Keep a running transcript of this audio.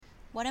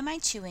What Am I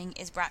Chewing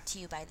is brought to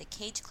you by the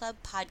Cage Club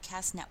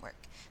Podcast Network.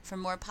 For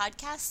more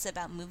podcasts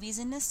about movies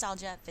and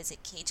nostalgia,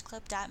 visit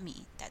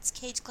cageclub.me. That's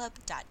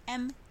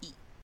cageclub.me.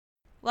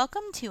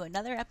 Welcome to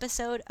another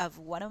episode of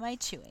What Am I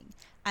Chewing?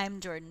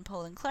 I'm Jordan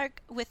Poland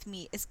Clark. With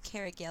me is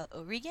Cara Gale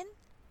O'Regan.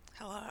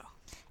 Hello.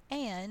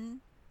 And,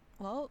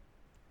 well,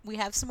 we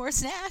have some more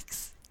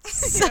snacks.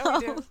 Yeah,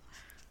 we do.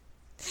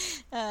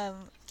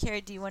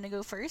 Cara, do you want to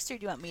go first or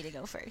do you want me to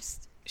go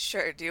first?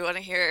 Sure. Do you want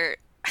to hear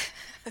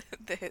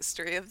the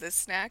history of this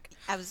snack?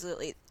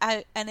 Absolutely.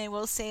 I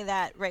will say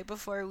that right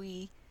before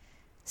we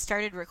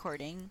started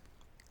recording,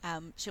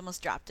 she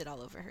almost dropped it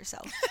all over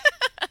herself.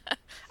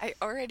 I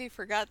already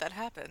forgot that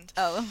happened.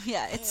 Oh,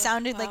 yeah. It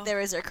sounded like there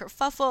was a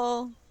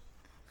kerfuffle.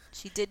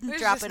 She didn't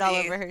drop it all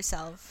over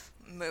herself.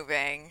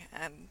 Moving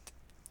and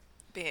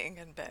being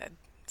in bed.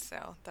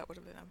 So that would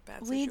have been a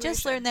bad situation. We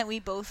just learned that we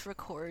both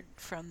record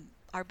from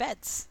our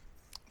beds.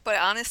 But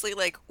honestly,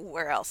 like,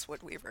 where else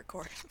would we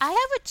record? I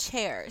have a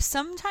chair.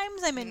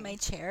 Sometimes I'm in my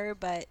chair,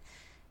 but...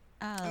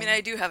 I mean,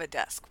 I do have a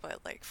desk, but,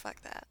 like, fuck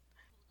that.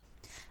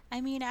 I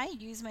mean, I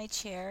use my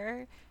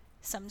chair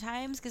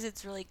sometimes because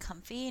it's really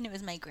comfy, and it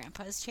was my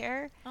grandpa's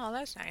chair. Oh,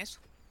 that's nice.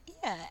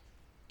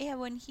 Yeah,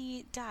 when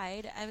he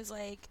died, I was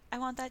like, I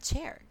want that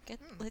chair.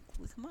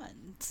 Come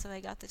on. So I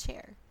got the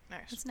chair.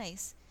 Nice. It's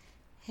nice.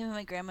 Him and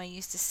my grandma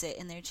used to sit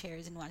in their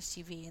chairs and watch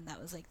TV, and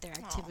that was like their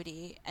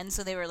activity. And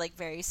so they were like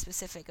very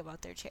specific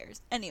about their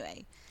chairs.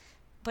 Anyway,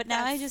 but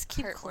now I just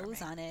keep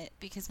clothes on it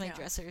because my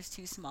dresser is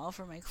too small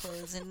for my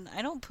clothes, and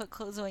I don't put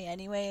clothes away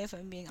anyway, if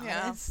I'm being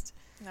honest.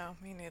 No,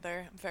 me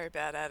neither. I'm very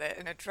bad at it,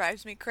 and it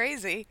drives me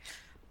crazy.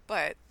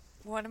 But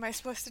what am I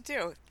supposed to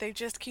do? They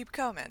just keep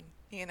coming,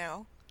 you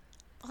know?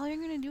 All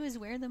you're gonna do is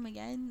wear them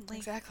again. Like,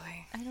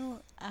 exactly. I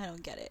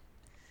don't get it.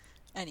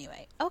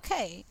 Anyway,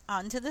 okay,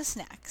 on to the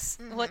snacks.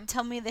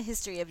 Tell me the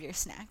history of your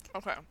snack.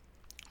 Okay.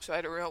 So I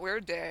had a real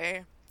weird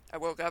day. I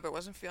woke up, I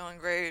wasn't feeling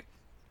great.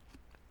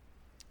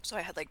 So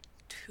I had like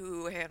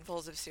 2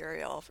 handfuls of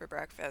cereal for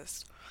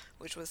breakfast,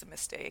 which was a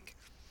mistake.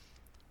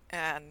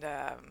 And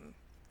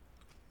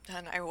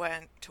then I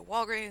went to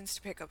Walgreens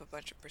to pick up a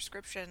bunch of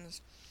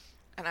prescriptions.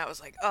 And I was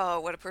like,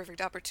 oh, what a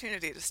perfect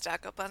opportunity to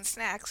stock up on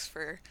snacks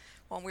for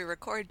when we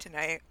record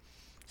tonight.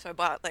 So I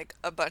bought like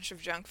a bunch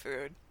of junk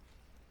food.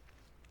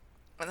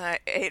 And I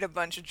ate a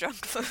bunch of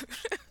junk food,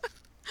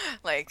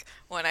 like,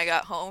 when I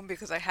got home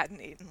because I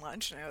hadn't eaten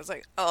lunch. And I was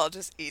like, oh, I'll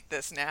just eat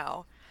this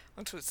now,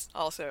 which was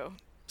also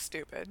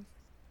stupid.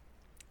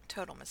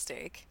 Total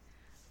mistake.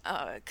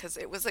 Because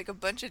it was, like, a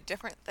bunch of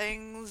different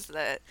things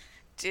that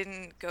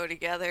didn't go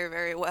together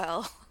very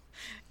well.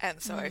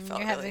 And so I felt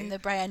You're having the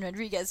Brian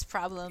Rodriguez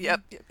problem.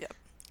 Yep.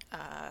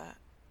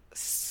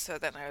 So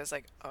then I was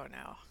like, oh,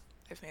 no,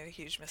 I've made a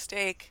huge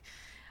mistake.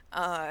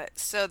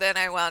 So then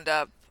I wound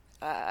up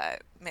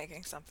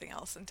making something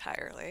else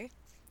entirely.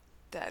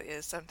 That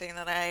is something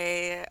that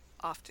I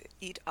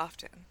eat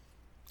often.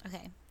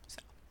 Okay.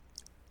 So.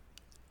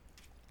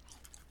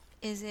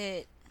 Is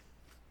it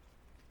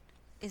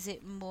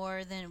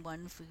more than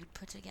one food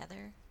put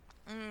together?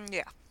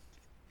 Yeah.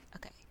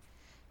 Okay.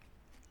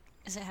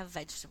 Does it have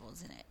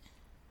vegetables in it?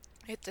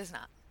 It does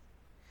not.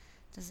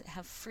 Does it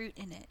have fruit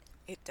in it?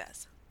 It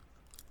does.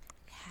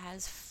 It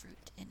has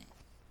fruit in it.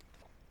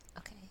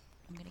 Okay.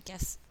 I'm going to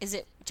guess. Is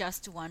it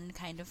just one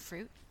kind of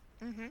fruit?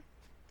 Mm-hmm.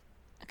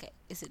 Okay.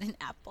 Is it an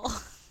apple?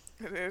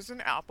 It is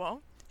an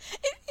apple.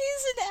 It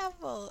is an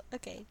apple.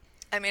 Okay.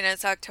 I mean,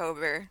 it's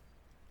October.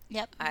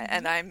 Yep.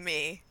 And I'm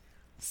me.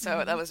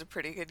 So that was a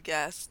pretty good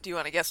guess. Do you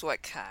want to guess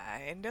what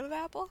kind of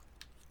apple?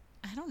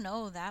 I don't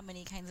know that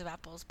many kinds of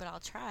apples, but I'll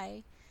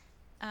try.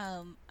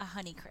 A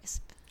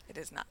Honeycrisp. It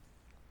is not.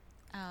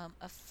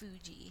 A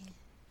Fuji.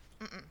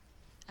 Mm-mm.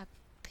 A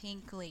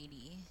Pink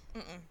Lady.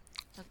 Mm-mm.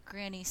 A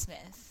Granny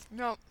Smith.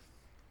 Nope.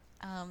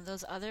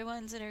 Those other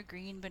ones that are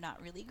green but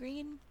not really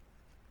green?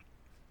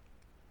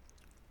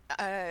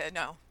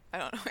 No. I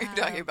don't know what you're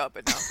talking about,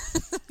 but no.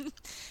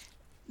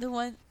 The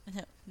one...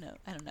 No,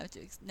 I don't know.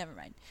 Never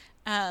mind.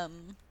 A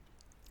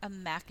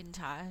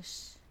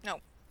Macintosh. No.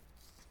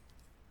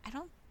 I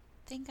don't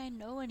think I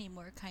know any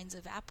more kinds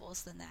of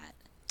apples than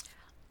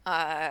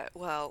that.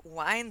 Well,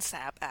 wine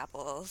sap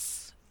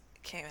apples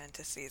came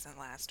into season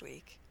last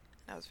week.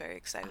 I was very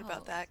excited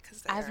about that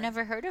because I've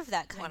never heard of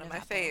that kind one of my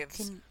apple.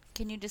 faves.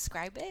 Can you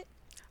describe it?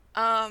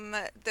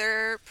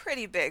 They're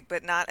pretty big,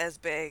 but not as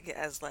big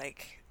as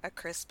like a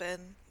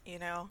Crispin, you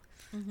know.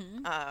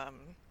 Mm-hmm.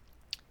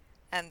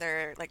 And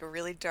they're like a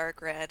really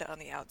dark red on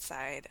the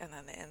outside, and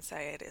then the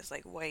inside is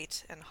like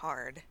white and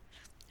hard,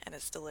 and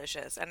it's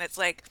delicious. And it's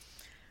like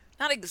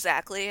not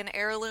exactly an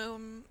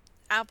heirloom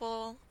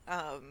apple,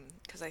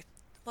 because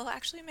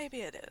actually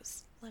maybe it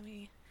is.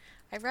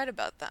 I read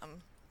about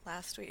them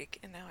last week,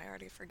 and now I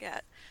already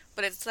forget.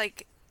 But it's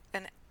like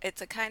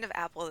it's a kind of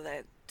apple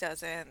that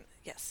doesn't.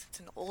 Yes, it's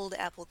an old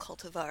apple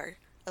cultivar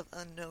of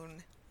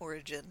unknown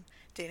origin,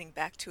 dating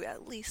back to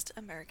at least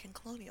American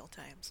colonial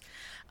times.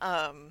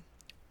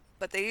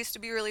 But they used to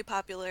be really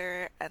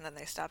popular, and then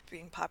they stopped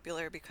being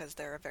popular because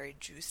they're a very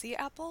juicy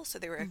apple. So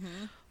they were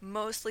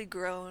mostly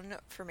grown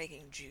for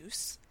making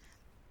juice.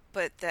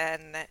 but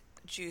then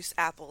juice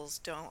apples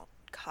don't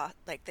cost,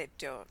 like they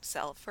don't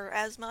sell for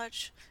as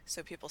much,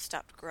 so people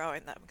stopped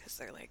growing them because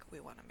they're like, we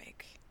want to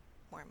make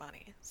more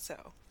money.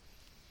 So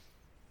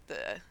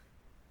the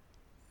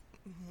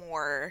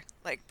more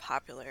like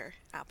popular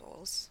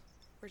apples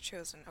were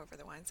chosen over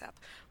the wine sap.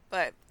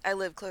 But I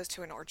live close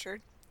to an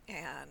orchard,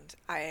 and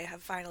I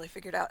have finally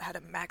figured out how to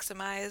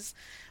maximize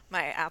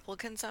my apple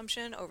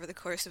consumption over the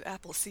course of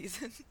apple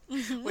season,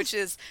 which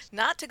is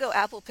not to go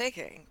apple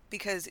picking,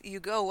 because you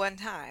go one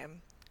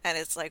time and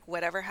it's like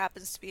whatever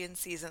happens to be in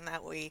season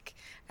that week,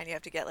 and you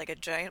have to get like a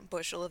giant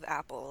bushel of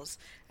apples,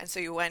 and so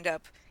you end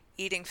up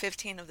eating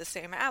 15 of the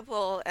same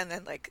apple, and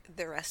then like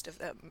the rest of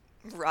them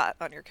rot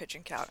on your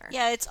kitchen counter.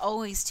 Yeah, it's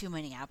always too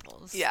many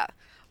apples. Yeah,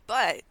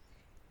 but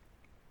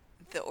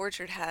the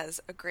orchard has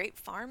a great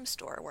farm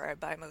store where I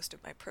buy most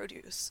of my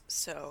produce,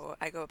 so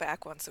I go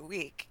back once a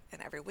week,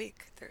 and every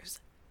week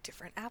there's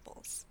different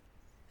apples.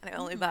 And I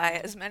only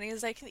buy as many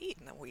as I can eat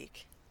in a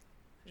week,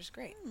 which is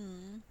great.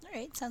 All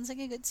right, sounds like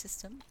a good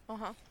system.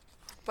 Uh-huh.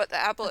 But the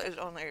apple is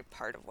only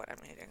part of what I'm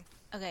eating.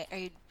 Okay, are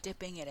you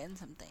dipping it in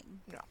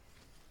something? No.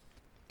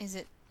 Is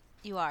it...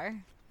 You are?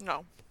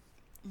 No.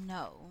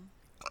 No.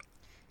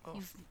 Oh.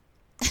 You've...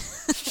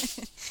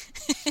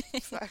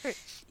 Sorry.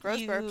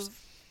 Gross burps.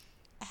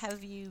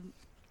 Have you...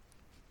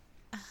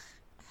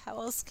 How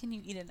else can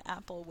you eat an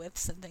apple with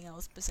something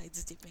else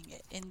besides dipping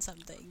it in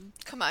something?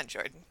 Come on,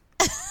 Jordan.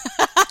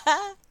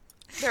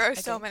 There are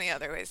so many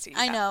other ways to eat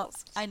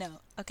apples. I know.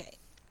 Okay.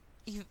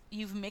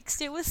 You've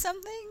mixed it with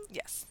something?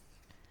 Yes.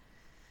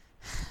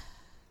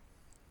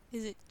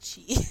 Is it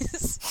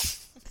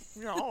cheese?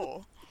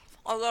 No.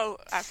 Although,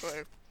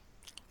 actually,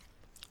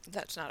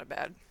 that's not a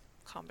bad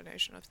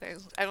combination of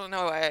things. I don't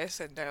know why I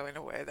said no in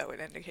a way that would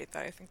indicate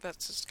that I think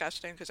that's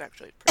disgusting, because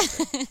actually it's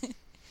pretty good.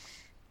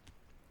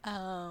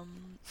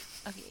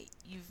 Okay,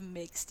 you've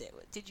mixed it.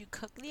 Did you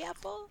cook the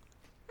apple?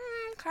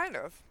 Kind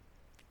of.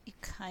 You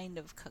kind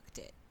of cooked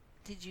it.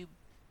 Did you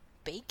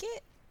bake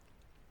it?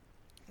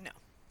 No.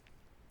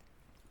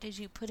 Did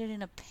you put it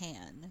in a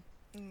pan?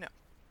 No.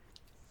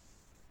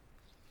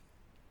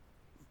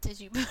 Did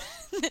you put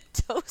it in a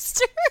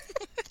toaster?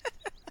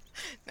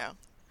 No.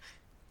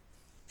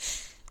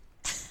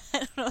 I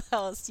don't know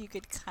how else you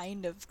could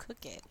kind of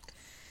cook it.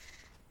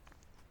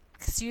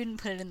 Because you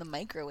didn't put it in the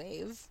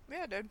microwave.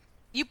 Yeah, I did.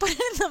 You put it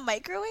in the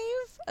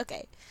microwave?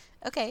 Okay.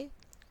 Okay.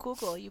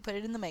 Cool. You put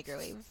it in the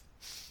microwave.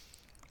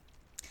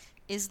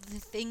 Is the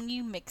thing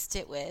you mixed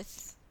it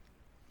with...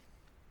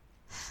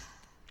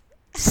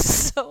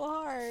 so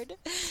hard.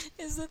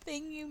 Is the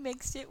thing you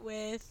mixed it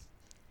with...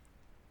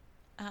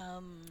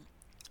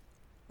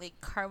 like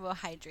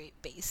carbohydrate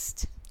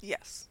based?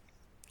 Yes.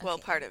 Well,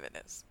 Okay. part of it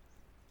is.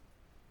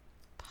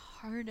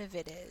 Part of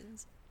it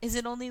is. Is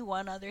it only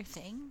one other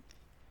thing?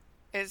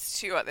 It's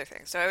two other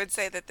things. So I would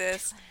say that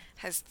this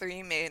has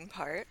three main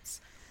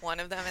parts. One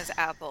of them is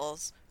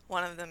apples,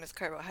 one of them is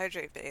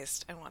carbohydrate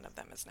based, and one of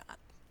them is not.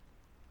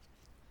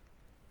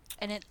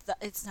 And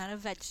it's not a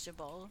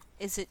vegetable.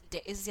 Is it?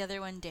 Is the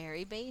other one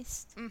dairy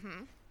based?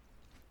 Mm-hmm.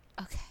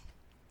 Okay.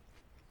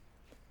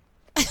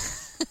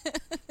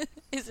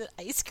 Is it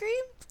ice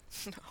cream?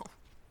 No.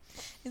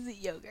 Is it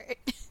yogurt?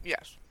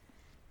 Yes.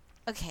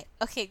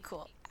 Okay,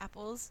 cool.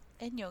 Apples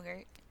and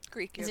yogurt.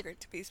 Greek Is yogurt,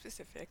 to be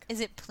specific. Is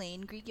it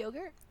plain Greek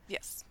yogurt?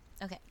 Yes.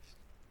 Okay.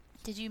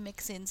 Did you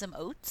mix in some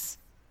oats?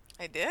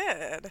 I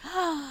did.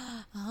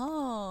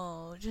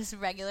 Oh, just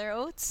regular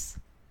oats?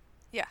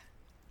 Yeah.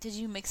 Did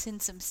you mix in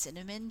some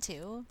cinnamon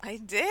too? I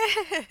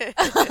did.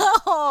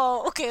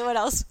 Oh, okay, what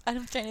else?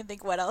 I'm trying to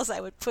think what else I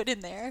would put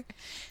in there.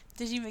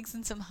 Did you mix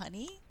in some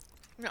honey?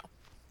 No.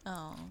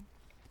 Oh.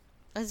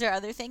 Is there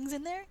other things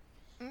in there?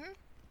 Mm-hmm.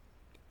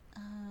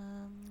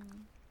 Are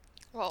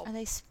Well,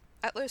 they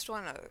at least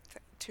one other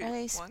thing. Two. Are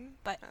they One?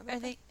 but other are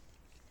thing?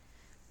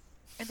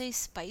 they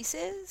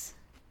spices?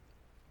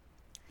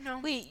 No.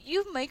 Wait,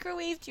 you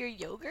microwaved your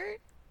yogurt?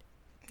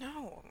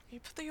 No. You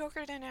put the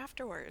yogurt in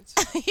afterwards.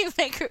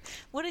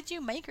 What did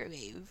you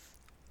microwave?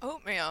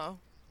 Oatmeal.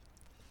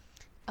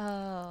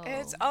 Oh.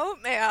 It's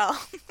oatmeal.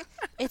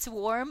 It's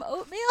warm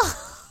oatmeal?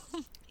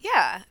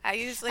 Yeah, I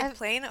use like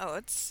plain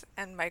oats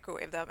and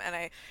microwave them, and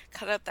I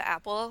cut up the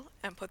apple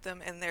and put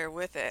them in there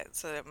with it,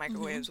 so that it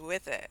microwaves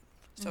with it.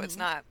 So it's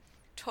not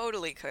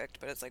totally cooked,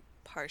 but it's like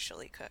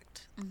partially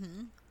cooked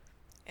in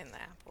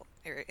the apple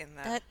or in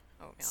the That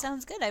oatmeal.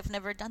 sounds good. I've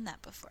never done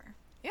that before.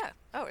 Yeah.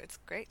 Oh, it's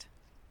great,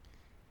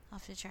 I'll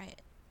have to try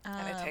it.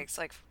 and it takes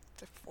like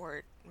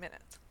 4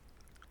 minutes.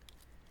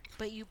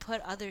 But you put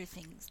other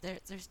things.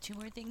 There's two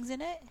more things in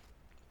it.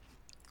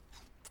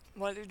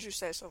 What did you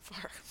say so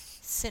far?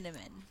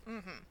 Cinnamon,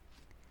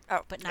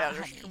 Oh, but yeah, not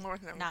there's honey. two more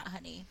things. Not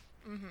honey.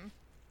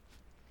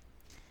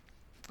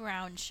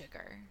 Brown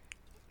sugar.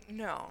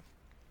 No.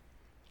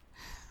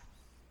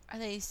 Are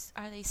they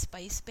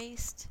spice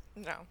based?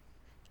 No.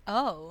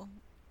 Oh,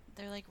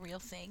 they're like real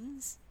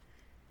things.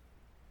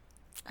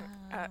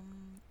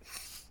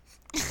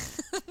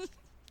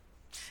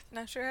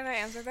 Not sure how to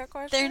answer that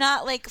question. They're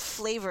not like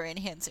flavor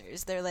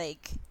enhancers. They're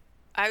like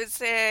I would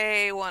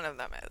say one of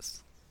them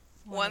is.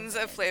 One's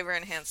a flavor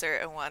enhancer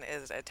and one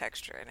is a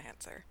texture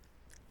enhancer.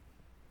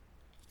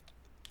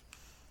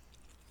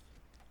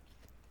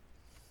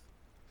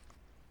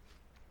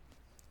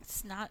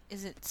 It's not.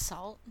 Is it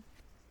salt?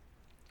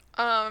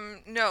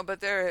 No,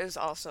 but there is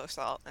also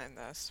salt in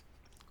this.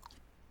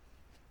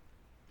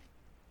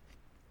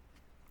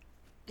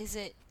 Is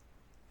it,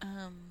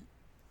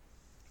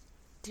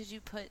 did you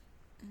put,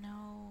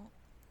 no,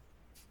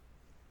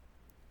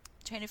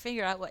 trying to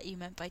figure out what you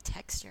meant by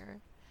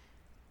texture.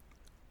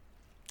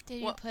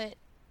 Did you put,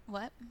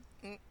 what?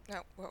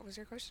 No, what was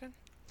your question?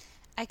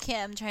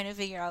 I'm trying to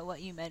figure out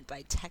what you meant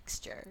by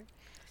texture.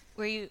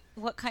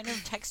 What kind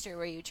of texture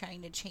were you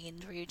trying to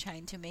change? Were you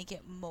trying to make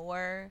it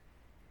more,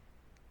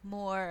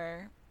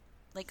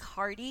 like,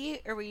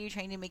 hearty, or were you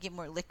trying to make it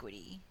more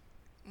liquidy?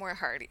 More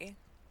hearty.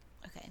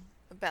 Okay.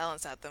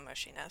 Balance out the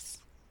mushiness.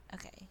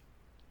 Okay.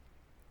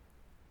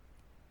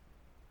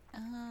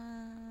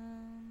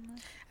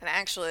 And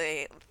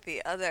actually,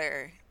 the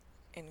other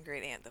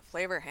ingredient, the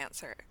flavor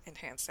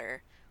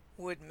enhancer,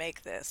 would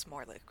make this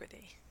more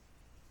liquidy.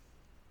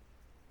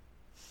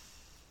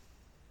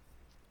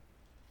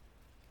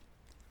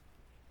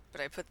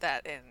 But I put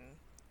that in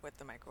with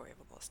the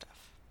microwavable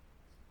stuff.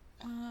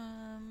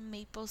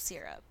 Maple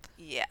syrup.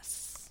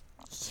 Yes.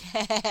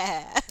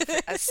 Yeah.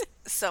 As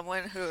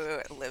someone who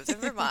lives in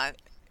Vermont,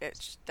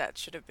 that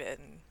should have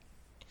been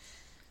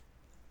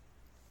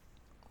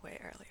way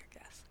earlier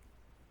guess.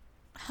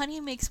 Honey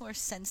makes more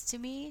sense to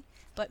me,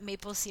 but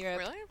maple syrup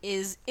Really?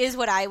 is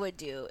what I would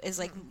do. Is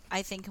like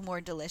I think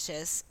more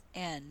delicious,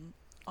 and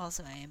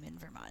also I am in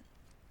Vermont.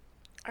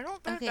 I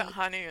don't think that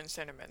honey and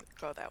cinnamon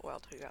go that well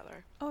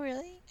together. Oh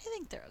really? I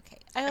think they're okay.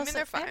 I mean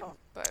they're fine,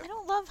 I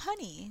don't love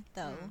honey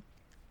though.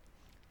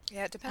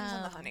 Yeah, it depends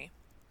on the honey.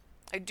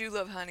 I do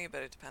love honey,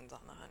 but it depends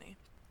on the honey.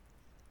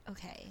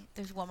 Okay.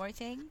 There's one more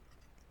thing.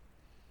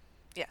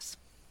 Yes.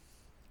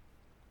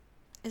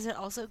 Is it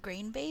also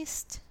grain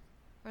based,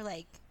 or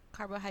like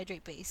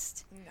carbohydrate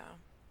based?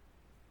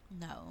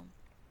 No.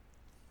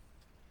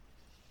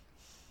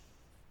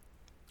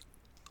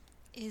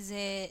 Is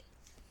it?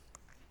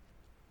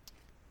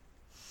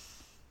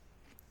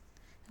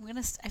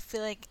 I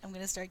feel like I'm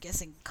gonna start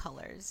guessing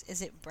colors.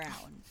 Is it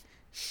brown?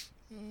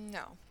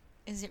 No.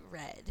 Is it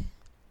red?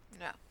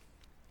 No.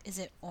 Is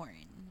it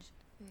orange?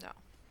 No.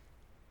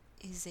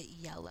 Is it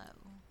yellow?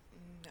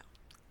 No.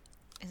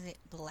 Is it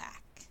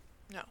black?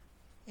 No.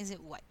 Is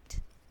it white?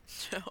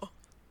 No.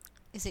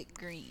 Is it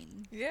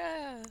green?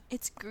 Yeah.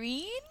 It's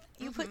green?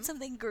 You put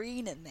something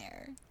green in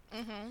there.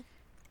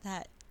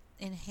 That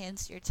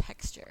enhanced your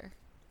texture.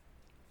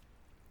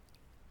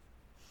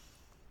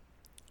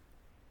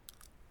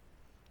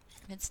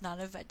 It's not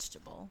a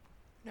vegetable.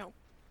 No.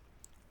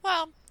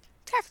 Well,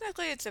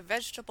 technically it's a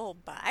vegetable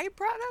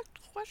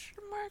byproduct,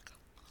 question mark.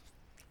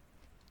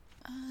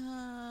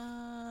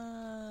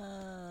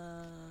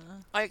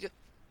 Like,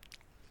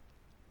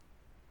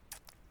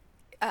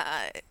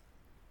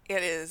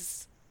 it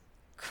is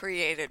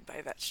created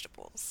by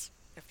vegetables,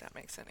 if that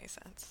makes any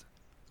sense.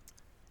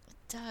 It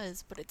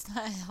does, but it's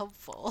not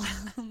helpful.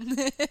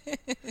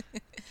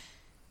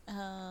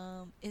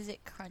 Is it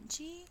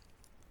crunchy?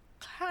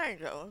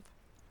 Kind of.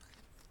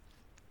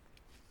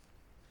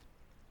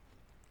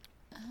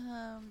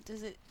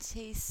 Does it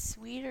taste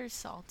sweet or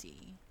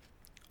salty?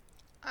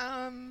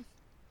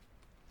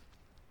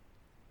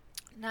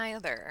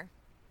 Neither.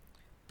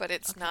 But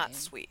it's not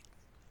sweet.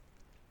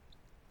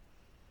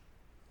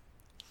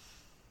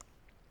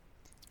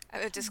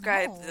 I would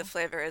describe the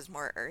flavor as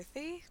more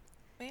earthy,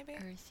 maybe?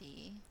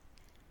 Earthy.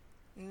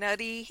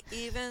 Nutty,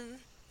 even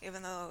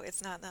though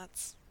it's not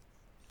nuts.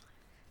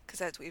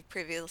 Because as we've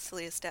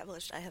previously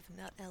established, I have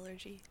nut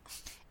allergy.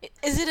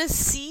 Is it a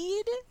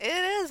seed?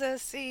 It is a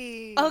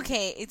seed.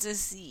 Okay, it's a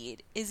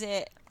seed. Is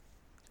it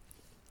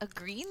a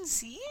green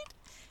seed?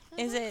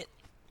 Is it,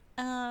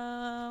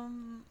 I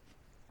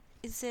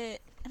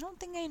don't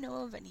think I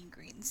know of any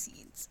green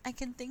seeds. I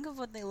can think of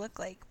what they look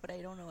like, but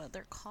I don't know what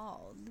they're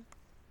called.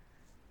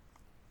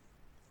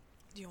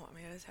 Do you want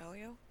me to tell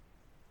you?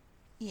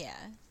 Yeah.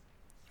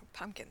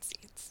 Pumpkin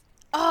seeds.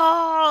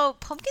 Oh,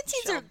 pumpkin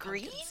seeds are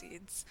green? Pumpkin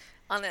seeds.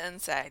 On the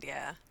inside,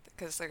 yeah,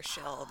 because they're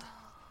shelled.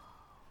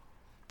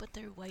 But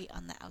they're white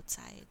on the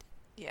outside.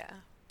 Yeah,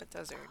 but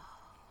those are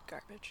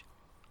garbage.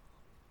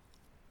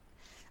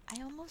 I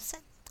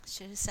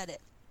should have said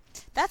it.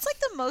 That's like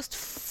the most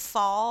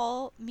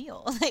fall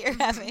meal that you're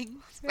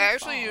having. I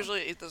actually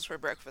usually eat this for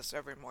breakfast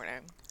every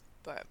morning,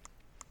 but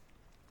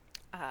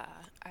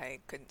I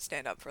couldn't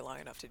stand up for long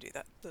enough to do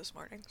that this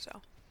morning,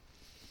 so.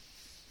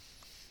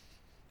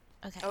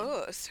 Okay.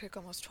 Oh, it took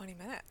almost 20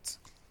 minutes.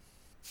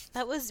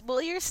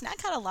 Your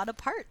snack had a lot of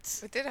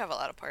parts. It did have a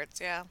lot of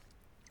parts, yeah.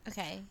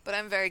 Okay. But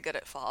I'm very good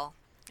at fall.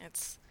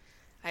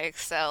 I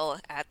excel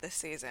at this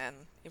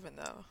season, even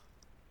though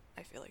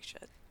I feel like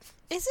shit.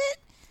 Is it?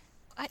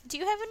 Do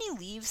you have any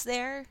leaves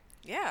there?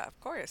 Yeah, of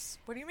course.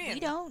 What do you mean? We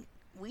don't.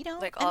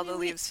 Like all the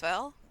leaves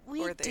fell?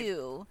 We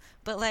do,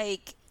 but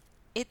like,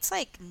 it's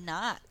like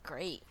not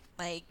great.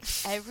 Like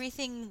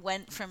everything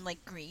went from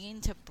like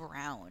green to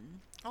brown.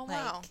 Oh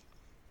wow.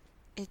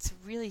 it's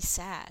really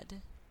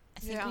sad. I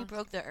think we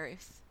broke the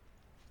earth.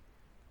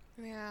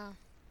 Yeah,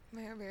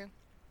 maybe.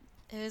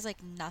 It was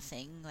like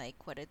nothing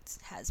like what it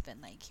has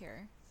been like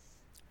here.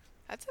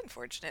 That's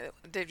unfortunate.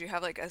 Did you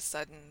have like a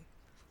sudden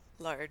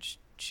large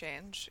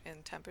change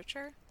in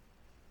temperature?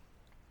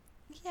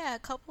 Yeah, a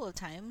couple of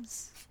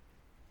times.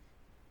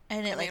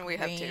 And it we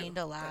have rained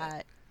too, a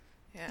lot.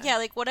 Yeah. Yeah,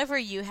 like whatever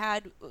you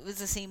had was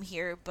the same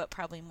here, but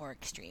probably more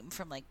extreme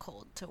from like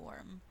cold to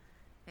warm.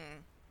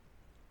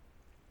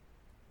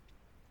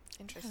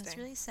 Interesting. It's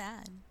really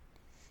sad.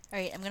 All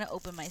right, I'm going to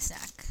open my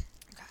snack.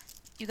 Okay.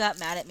 You got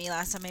mad at me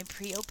last time I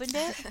pre-opened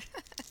it,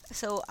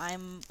 so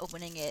I'm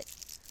opening it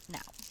now.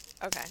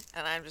 Okay,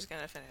 and I'm just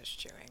going to finish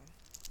chewing.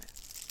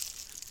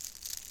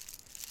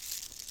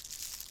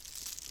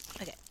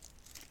 Okay.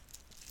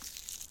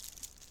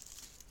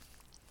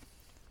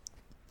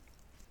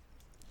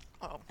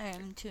 Oh.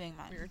 I'm chewing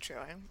mine. You're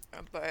chewing,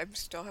 but I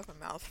still have a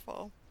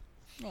mouthful.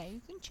 Yeah,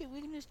 you can chew.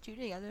 We can just chew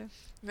together.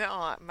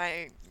 No,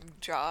 my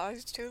jaw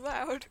is too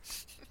loud.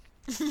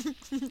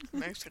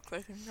 Makes a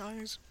clicking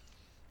noise.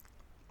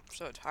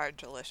 So it's hard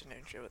to listen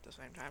and chew at the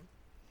same time.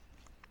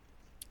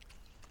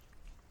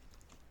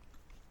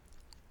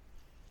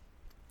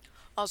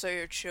 Also,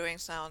 your chewing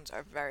sounds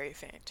are very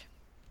faint.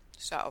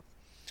 So,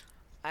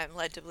 I'm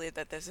led to believe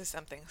that this is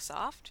something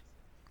soft.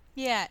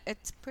 Yeah,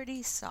 it's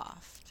pretty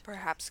soft.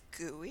 Perhaps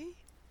gooey?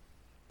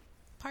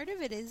 Part of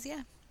it is,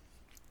 yeah.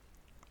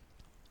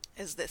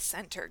 Is the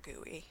center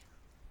gooey?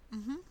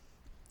 Mm-hmm.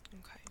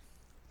 Okay.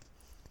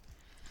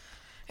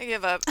 I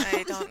give up.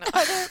 I don't know.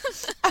 Are there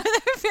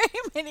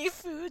very many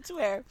foods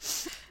where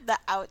the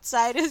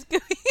outside is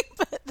gooey,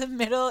 but the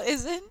middle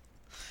isn't?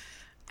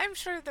 I'm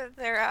sure that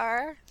there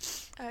are.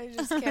 I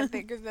just can't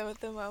think of them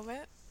at the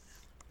moment.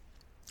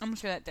 I'm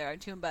sure that there are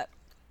too, but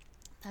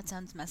that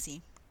sounds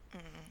messy.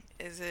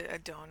 Is it a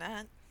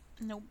donut?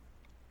 Nope.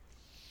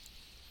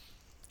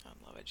 I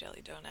love a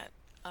jelly donut.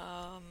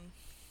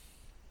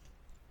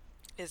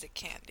 Is it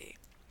candy?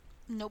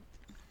 Nope.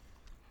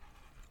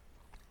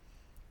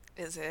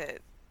 Is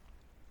it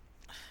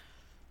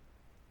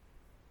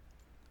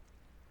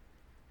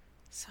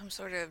some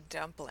sort of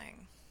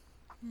dumpling?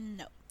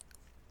 No.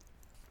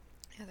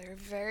 Yeah, there are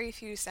very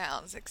few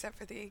sounds except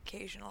for the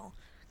occasional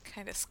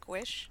kind of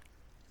squish.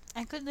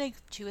 I could like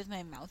chew with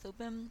my mouth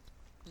open,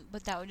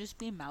 but that would just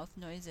be mouth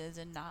noises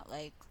and not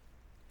like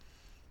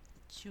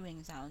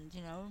chewing sounds,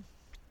 you know?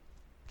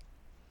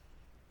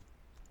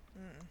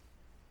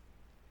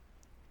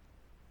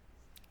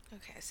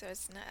 Okay, so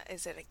it's not.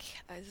 Is it a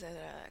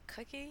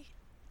cookie?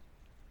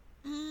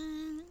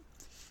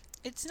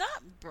 It's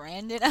not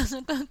branded as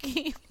a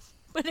cookie,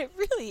 but it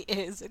really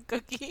is a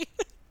cookie.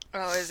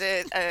 Oh, is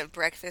it a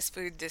breakfast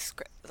food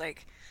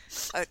like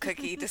a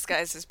cookie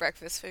disguised as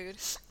breakfast food?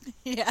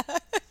 Yeah.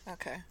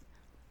 Okay.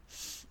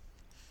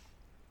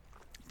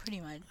 Pretty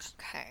much.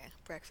 Okay,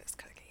 breakfast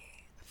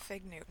cookie.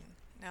 Fig Newton.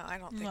 No, I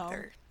don't think No.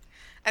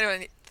 I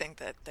don't think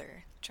that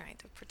they're trying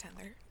to pretend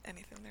they're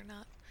anything they're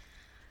not.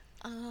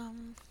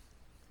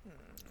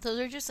 Those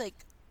are just like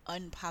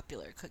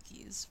unpopular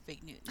cookies,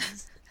 Fig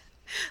Newtons.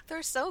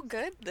 They're so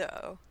good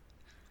though.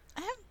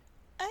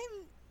 I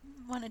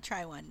want to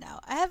try one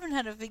now. I haven't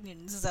had a Fig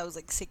Newton since I was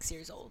like 6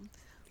 years old.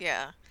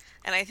 Yeah,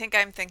 and I think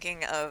I'm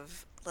thinking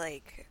of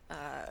like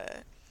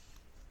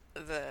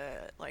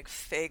the like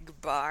fig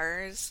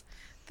bars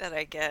that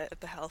I get at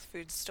the health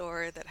food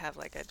store that have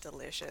like a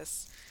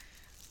delicious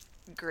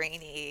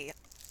grainy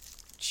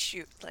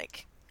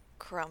like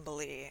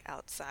crumbly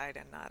outside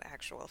and not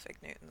actual Fig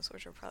Newtons,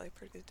 which are probably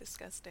pretty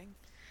disgusting.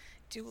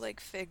 Do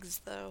like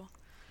figs though.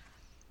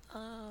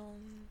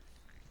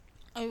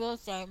 I will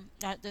say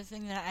that the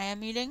thing that I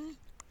am eating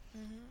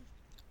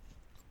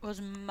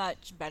was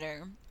much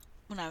better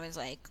when I was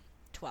like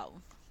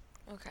 12.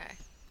 Okay.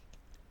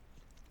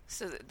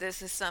 So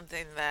this is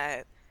something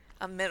that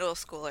a middle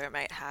schooler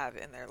might have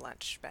in their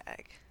lunch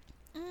bag.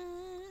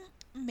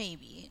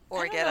 Maybe.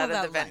 Or I don't get know out of the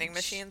about vending lunch.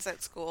 machines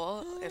at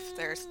school if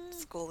their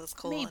school is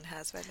cool Maybe. and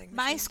has vending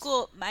My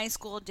machines.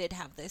 school did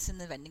have this in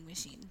the vending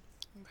machine.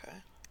 Okay.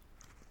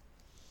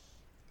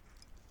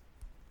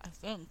 I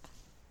think.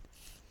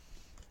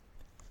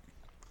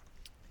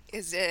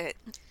 Is it?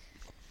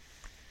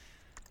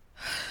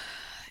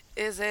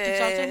 It's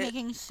also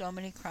making so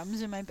many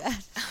crumbs in my bed.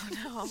 Oh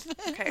no.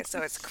 Okay,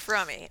 so it's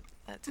crummy.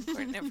 That's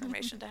important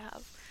information to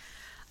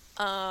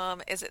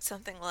have. Is it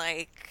something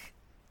like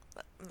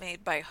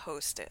made by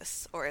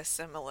Hostess or a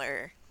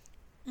similar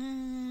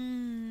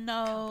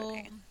No.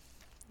 company?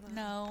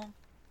 No.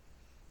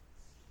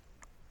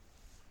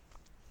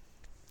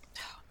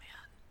 Oh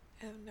man,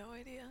 I have no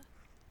idea.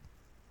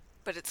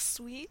 But it's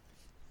sweet.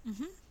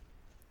 Mhm.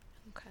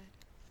 Okay.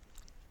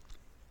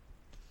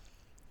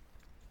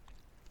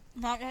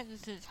 Not that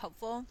this is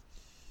helpful,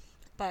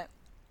 but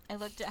I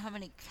looked at how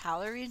many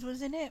calories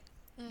was in it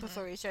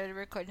before we started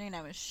recording, and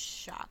I was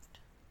shocked.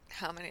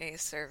 How many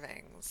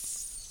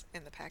servings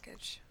in the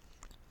package?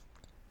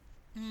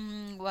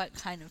 What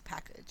kind of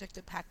package? Like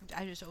the package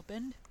I just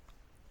opened?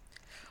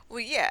 Well,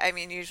 yeah, I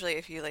mean, usually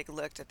if you like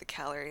looked at the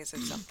calories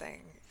of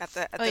something, at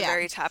Oh the yeah.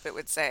 very top it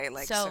would say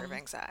like So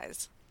serving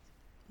size.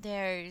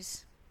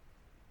 there's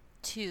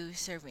 2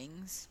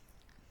 servings.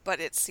 But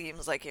it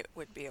seems like it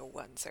would be a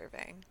one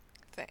serving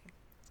thing.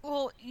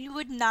 Well, you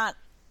would not.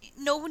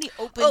 Nobody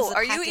opens Oh, the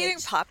are package. you eating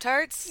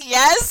Pop-Tarts?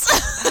 Yes.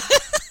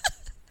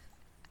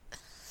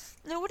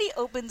 Nobody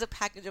opens a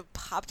package of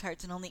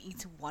Pop-Tarts and only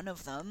eats one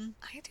of them.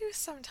 I do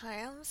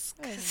sometimes.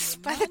 What are 'Cause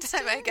you, by the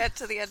time I monster? get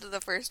to the end of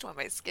the first one,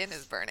 my skin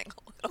is burning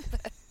a little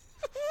bit.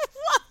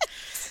 What?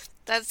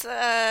 That's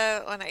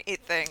when I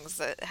eat things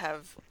that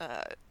have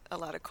a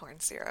lot of corn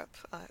syrup.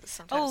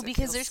 Sometimes Oh, it because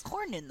feels... there's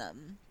corn in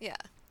them. Yeah.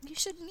 You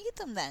shouldn't eat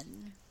them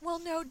then. Well,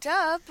 no,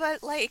 duh,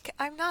 but like,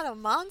 I'm not a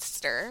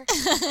monster.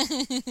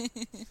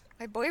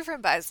 My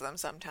boyfriend buys them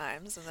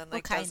sometimes and then What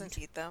like kind? doesn't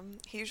eat them.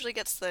 He usually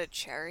gets the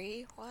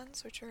cherry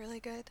ones, which are really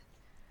good.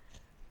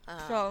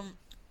 So,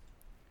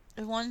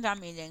 the ones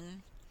I'm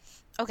eating.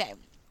 Okay.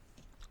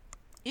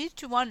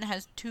 Each one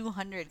has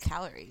 200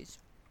 calories.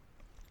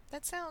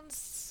 That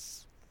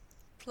sounds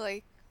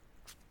like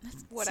That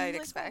what seems I'd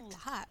like expect.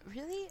 A lot.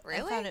 Really?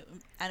 Really?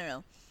 I don't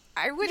know.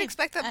 I would Maybe-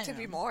 expect them I to don't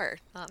be know. more,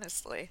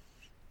 honestly.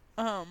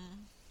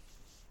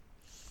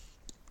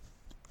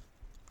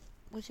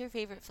 What's your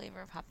favorite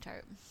flavor of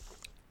Pop-Tart?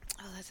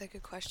 Oh, that's a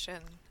good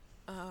question.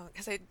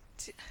 Because I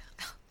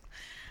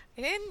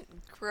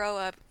didn't grow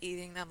up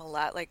eating them a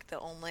lot. Like, the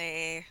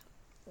only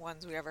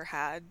ones we ever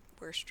had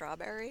were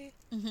strawberry,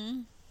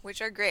 Mm-hmm.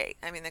 which are great.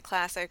 I mean, the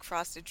classic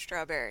frosted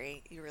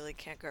strawberry, you really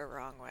can't go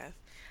wrong with.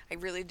 I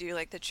really do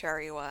like the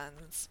cherry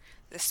ones.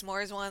 The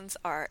s'mores ones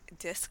are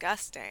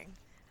disgusting,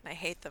 and I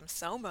hate them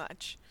so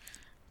much.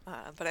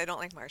 But I don't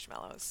like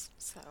marshmallows,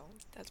 so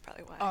that's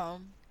probably why.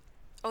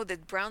 Oh, the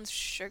brown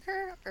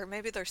sugar? Or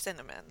maybe they're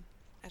cinnamon.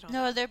 I don't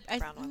know. No, they're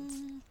Brown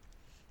ones.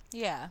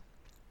 Yeah.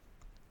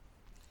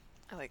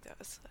 I like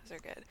those. Those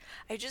are good.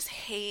 I just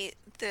hate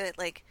the,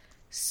 like,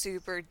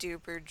 super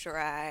duper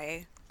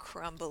dry,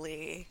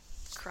 crumbly,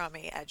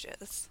 crummy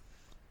edges.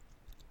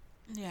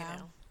 Yeah. You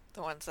know,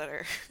 the ones that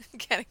are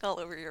getting all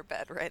over your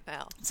bed right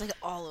now. It's like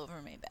all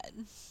over my bed.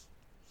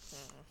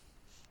 Mm.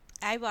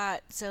 I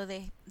bought, so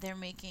they're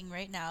making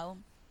right now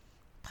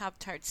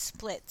Pop-Tart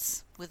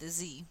splits with a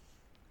Z.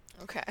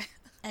 Okay.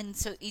 And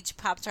so each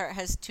Pop-Tart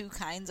has 2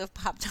 kinds of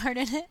Pop-Tart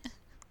in it.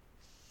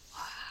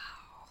 Wow.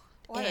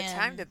 What a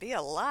time And- to be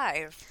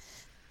alive.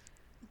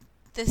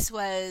 This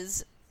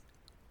was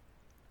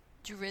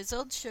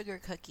drizzled sugar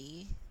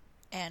cookie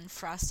and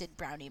frosted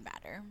brownie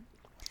batter.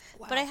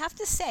 Wow. But I have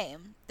to say,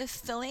 the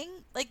filling,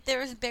 like there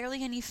was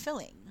barely any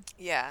filling.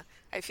 Yeah.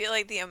 I feel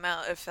like the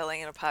amount of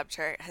filling in a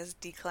Pop-Tart has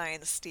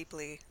declined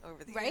steeply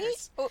over the Right?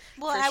 years. Well,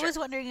 For I sure. was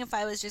wondering if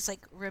I was just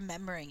like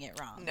remembering it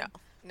wrong.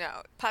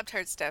 No.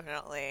 Pop-Tarts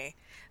definitely.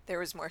 There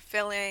was more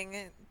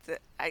filling.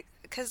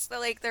 Because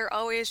they're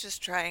always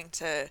just trying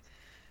to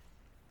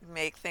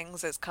make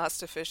things as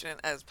cost efficient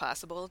as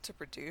possible to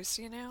produce,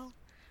 you know?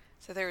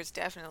 So there used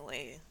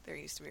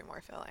to be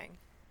more filling.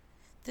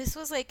 This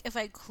was like if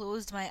I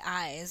closed my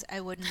eyes,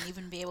 I wouldn't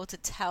even be able to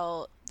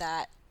tell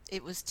that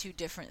it was 2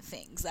 different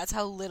things. That's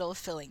how little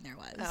filling there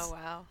was. Oh,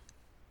 wow.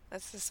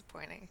 That's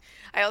disappointing.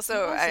 I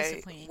also, It was I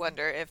disappointing.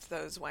 wonder if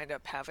those wind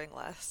up having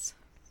less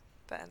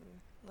than,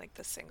 like,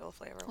 the single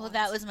flavor Well, ones.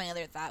 that was my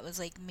other thought, was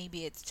like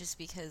maybe it's just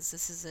because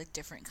this is a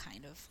different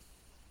kind of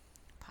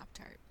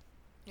Pop-Tart.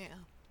 Yeah.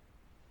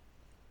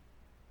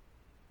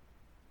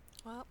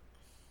 Well,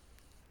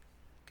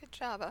 good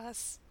job,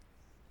 us.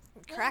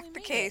 We Well, cracked we the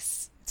made it.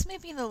 case. It's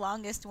maybe the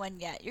longest one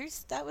yet.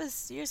 Yours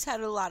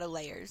had a lot of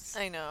layers.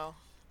 I know.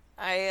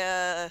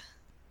 Yeah.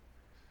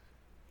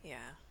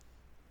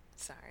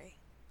 Sorry.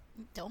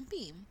 Don't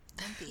be.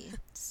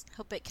 Just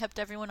hope it kept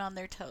everyone on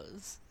their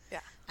toes. Yeah.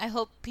 I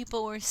hope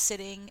people were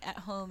sitting at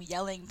home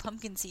yelling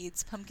pumpkin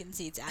seeds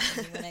at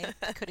me when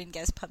I couldn't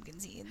guess pumpkin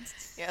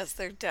seeds. Yes,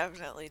 they're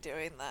definitely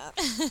doing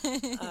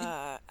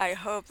that. I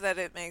hope that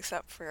it makes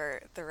up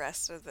for the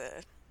rest of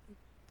the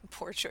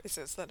poor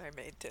choices that I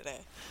made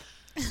today.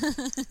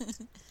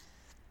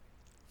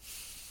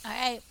 All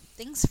right.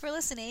 Thanks for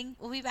listening.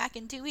 We'll be back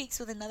in 2 weeks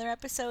with another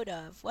episode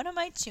of What Am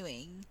I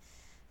Chewing?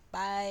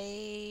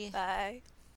 Bye. Bye.